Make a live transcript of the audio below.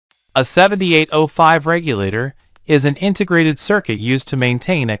A 7805 regulator is an integrated circuit used to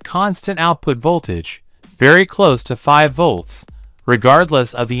maintain a constant output voltage, very close to 5 volts,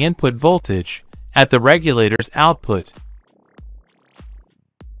 regardless of the input voltage, at the regulator's output.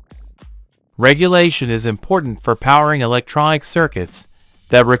 Regulation is important for powering electronic circuits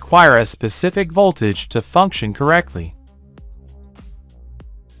that require a specific voltage to function correctly.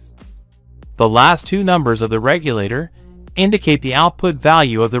 The last two numbers of the regulator indicate the output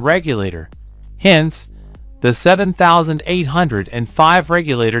value of the regulator. Hence, the 7805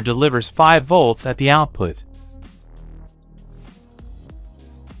 regulator delivers 5 volts at the output.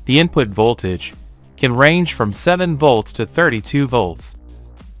 The input voltage can range from 7 volts to 32 volts.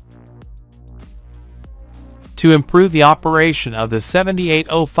 To improve the operation of the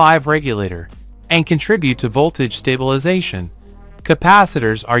 7805 regulator and contribute to voltage stabilization,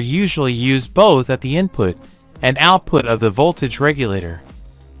 capacitors are usually used both at the input and output of the voltage regulator.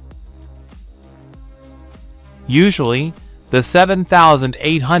 Usually, the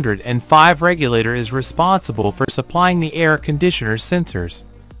 7805 regulator is responsible for supplying the air conditioner sensors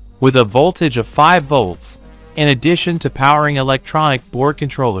with a voltage of 5 volts, in addition to powering electronic board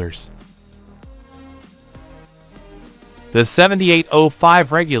controllers. The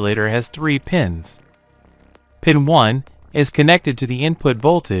 7805 regulator has 3 pins. Pin 1 is connected to the input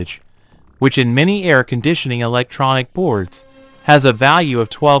voltage, which in many air conditioning electronic boards has a value of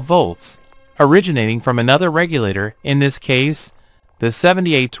 12 volts, originating from another regulator, in this case, the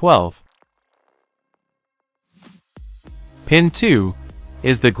 7812. Pin 2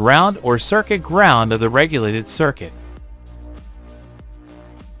 is the ground or circuit ground of the regulated circuit.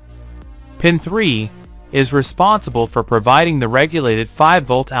 Pin 3 is responsible for providing the regulated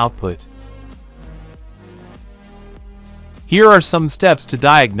 5-volt output. Here are some steps to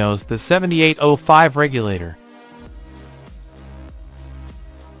diagnose the 7805 regulator.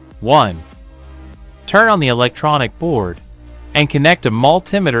 1. Turn on the electronic board and connect a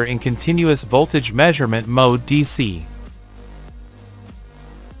multimeter in continuous voltage measurement mode DC.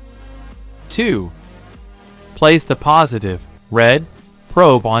 2. Place the positive, red,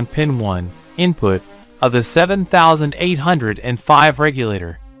 probe on pin 1, input, of the 7805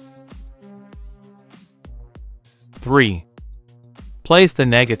 regulator. 3. Place the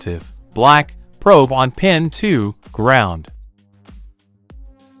negative, black, probe on pin 2, ground.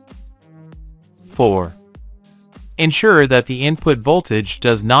 4. Ensure that the input voltage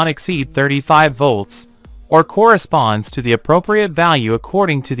does not exceed 35 volts or corresponds to the appropriate value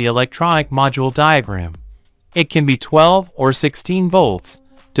according to the electronic module diagram. It can be 12 or 16 volts,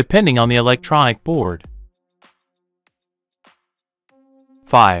 depending on the electronic board.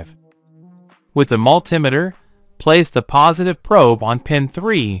 5. With the multimeter, place the positive probe on pin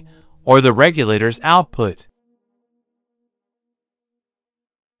 3 or the regulator's output.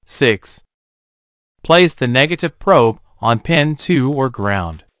 6. Place the negative probe on pin 2 or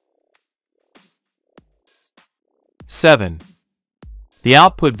ground. 7. The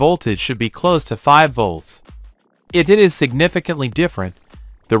output voltage should be close to 5 volts. If it is significantly different,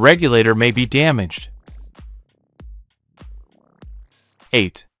 the regulator may be damaged.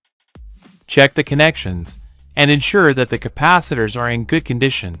 8. Check the connections and ensure that the capacitors are in good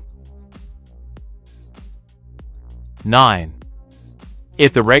condition. 9.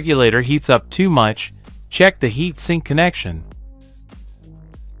 If the regulator heats up too much, check the heat sink connection.